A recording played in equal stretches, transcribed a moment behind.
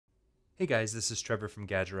Hey guys, this is Trevor from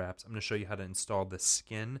GadgetWraps. I'm going to show you how to install the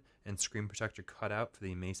skin and screen protector cutout for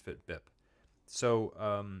the Amazfit BIP. So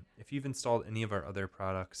if you've installed any of our other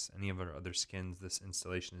products, any of our other skins, this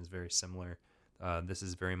installation is very similar. This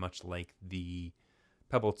is very much like the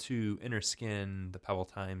Pebble 2 inner skin, the Pebble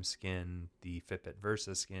Time skin, the Fitbit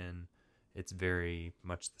Versa skin. It's very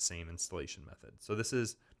much the same installation method. So this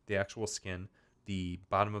is the actual skin. The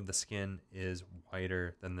bottom of the skin is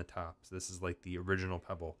wider than the top. So this is like the original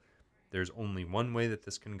Pebble. There's only one way that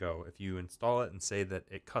this can go. If you install it and say that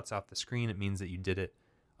it cuts off the screen, it means that you did it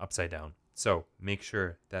upside down. So make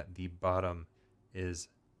sure that the bottom is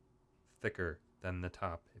thicker than the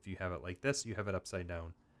top. If you have it like this, you have it upside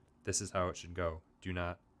down. This is how it should go. Do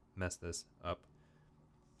not mess this up.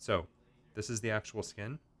 So this is the actual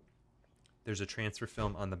skin. There's a transfer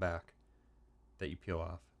film on the back that you peel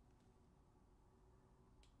off.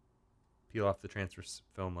 Peel off the transfer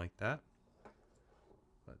film like that.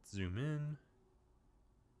 Let's zoom in.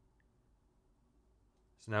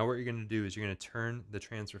 So now what you're going to do is you're going to turn the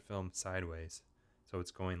transfer film sideways. So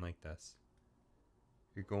it's going like this.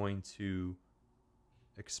 You're going to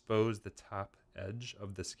expose the top edge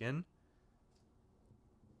of the skin.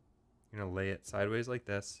 You're going to lay it sideways like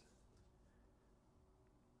this,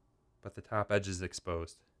 but the top edge is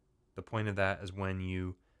exposed. The point of that is when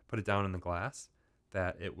you put it down in the glass,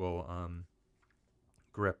 that it will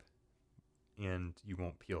grip and you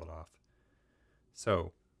won't peel it off.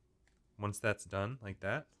 So once that's done like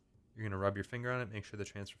that, you're going to rub your finger on it, make sure the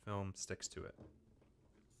transfer film sticks to it.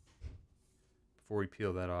 Before we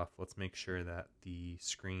peel that off, let's make sure that the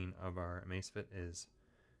screen of our Amazfit is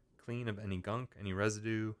clean of any gunk, any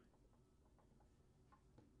residue.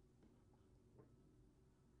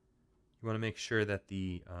 You want to make sure that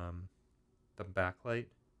the backlight,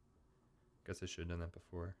 I guess I should have done that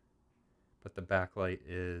before, but the backlight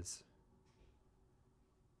is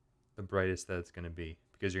the brightest that it's going to be,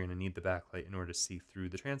 because you're going to need the backlight in order to see through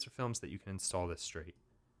the transfer film so that you can install this straight.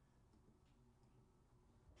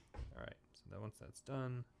 Alright, so that once that's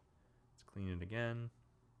done, let's clean it again.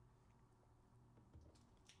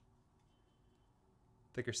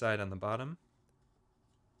 Thicker side on the bottom.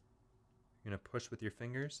 You're going to push with your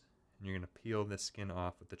fingers, and you're going to peel this skin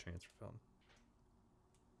off with the transfer film.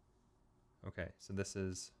 Okay, so this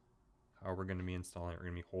is how we're going to be installing it. We're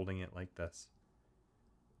going to be holding it like this.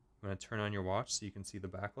 I'm going to turn on your watch so you can see the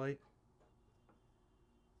backlight.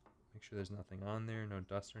 Make sure there's nothing on there, no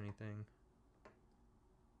dust or anything.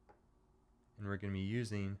 And we're going to be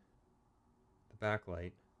using the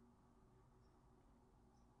backlight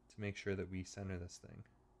to make sure that we center this thing.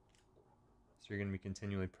 So you're going to be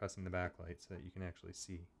continually pressing the backlight so that you can actually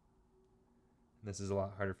see. And this is a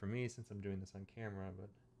lot harder for me since I'm doing this on camera, but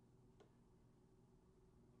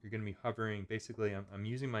you're going to be hovering. Basically, I'm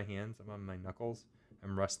using my hands, I'm on my knuckles,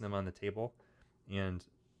 I'm resting them on the table and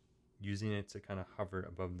using it to kind of hover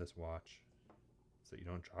above this watch so you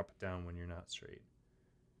don't drop it down when you're not straight.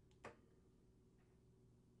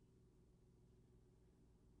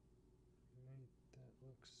 That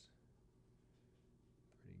looks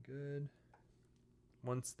pretty good.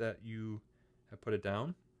 Once that you have put it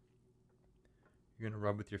down, you're going to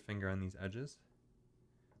rub with your finger on these edges.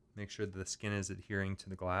 Make sure that the skin is adhering to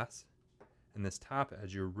the glass. And this top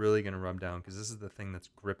edge you're really going to rub down, because this is the thing that's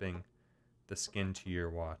gripping the skin to your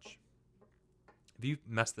watch. If you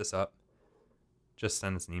mess this up, just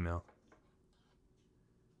send us an email.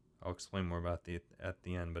 I'll explain more about it at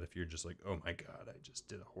the end, but if you're just like, oh my god, I just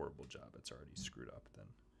did a horrible job, it's already screwed up, then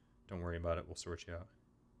don't worry about it, we'll sort you out.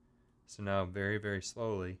 So now very, very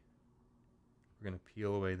slowly, we're going to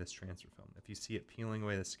peel away this transfer film. If you see it peeling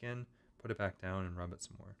away the skin, put it back down and rub it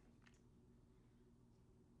some more.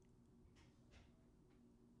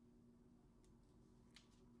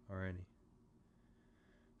 Alrighty.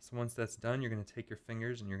 So once that's done, you're going to take your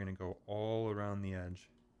fingers and you're going to go all around the edge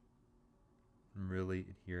and really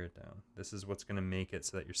adhere it down. This is what's going to make it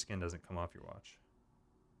so that your skin doesn't come off your watch.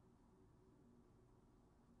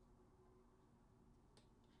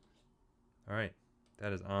 Alright,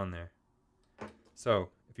 that is on there. So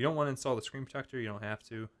if you don't want to install the screen protector, you don't have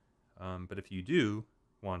to. But if you do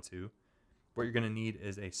want to, what you're going to need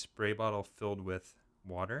is a spray bottle filled with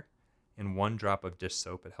water and 1 drop of dish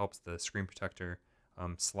soap. It helps the screen protector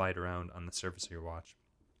slide around on the surface of your watch.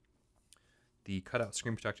 The cutout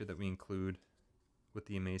screen protector that we include with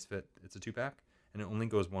the Amazfit, it's a 2-pack, and it only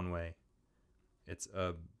goes one way. It's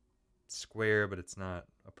a square, but it's not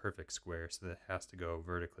a perfect square, so that it has to go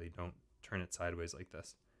vertically. Don't turn it sideways like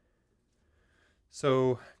this.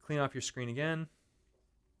 So clean off your screen again.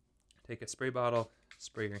 Take a spray bottle,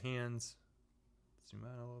 spray your hands. Zoom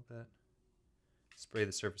out a little bit. Spray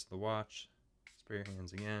the surface of the watch. Spray your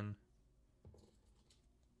hands again.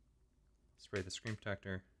 spray the screen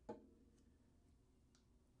protector. I'm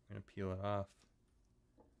going to peel it off,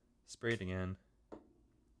 spray it again, and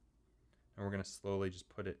we're going to slowly just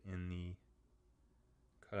put it in the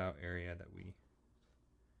cutout area that we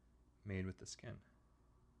made with the skin.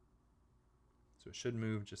 So it should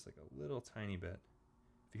move just like a little tiny bit.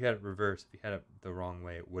 If you had it reversed, if you had it the wrong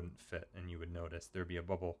way, it wouldn't fit, and you would notice there'd be a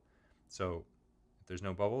bubble. So if there's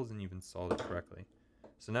no bubbles, then you've installed it correctly.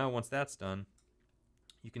 So now once that's done,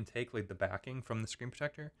 you can take like the backing from the screen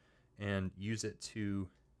protector and use it to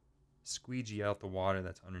squeegee out the water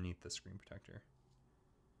that's underneath the screen protector.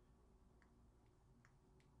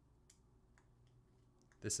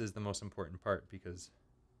 This is the most important part because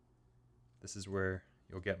this is where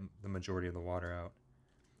you'll get the majority of the water out.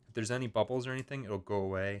 If there's any bubbles or anything, it'll go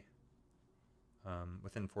away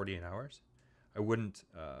within 48 hours. I wouldn't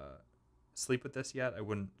sleep with this yet. I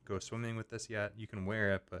wouldn't go swimming with this yet. You can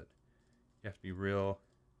wear it, but you have to be real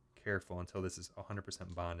careful until this is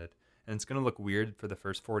 100% bonded. And it's going to look weird for the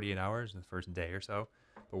first 48 hours, the first day or so.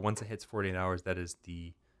 But once it hits 48 hours, that is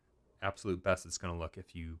the absolute best it's going to look.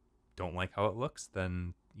 If you don't like how it looks,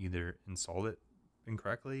 then either install it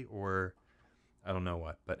incorrectly or I don't know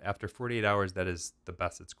what. But after 48 hours, that is the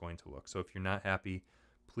best it's going to look. So if you're not happy,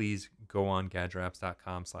 please go on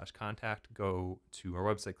GadgetWraps.com/contact. Go to our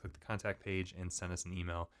website, click the contact page, and send us an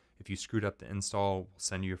email. If you screwed up the install, we'll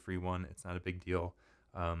send you a free one. It's not a big deal.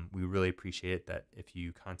 We really appreciate that if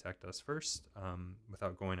you contact us first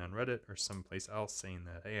without going on Reddit or someplace else saying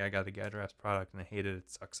that, hey, I got a GadgetWraps product and I hate it. It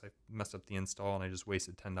sucks. I messed up the install and I just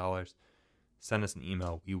wasted $10. Send us an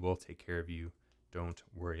email. We will take care of you. Don't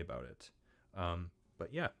worry about it.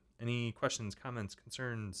 But yeah, any questions, comments,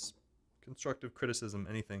 concerns, constructive criticism,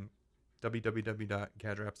 anything,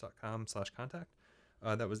 www.gadgetwraps.com/contact.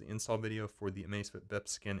 That was the install video for the Amazfit BIP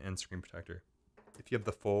skin and screen protector. If you have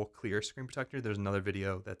the full clear screen protector, there's another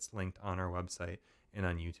video that's linked on our website and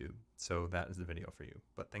on YouTube. So that is the video for you.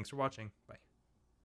 But thanks for watching. Bye.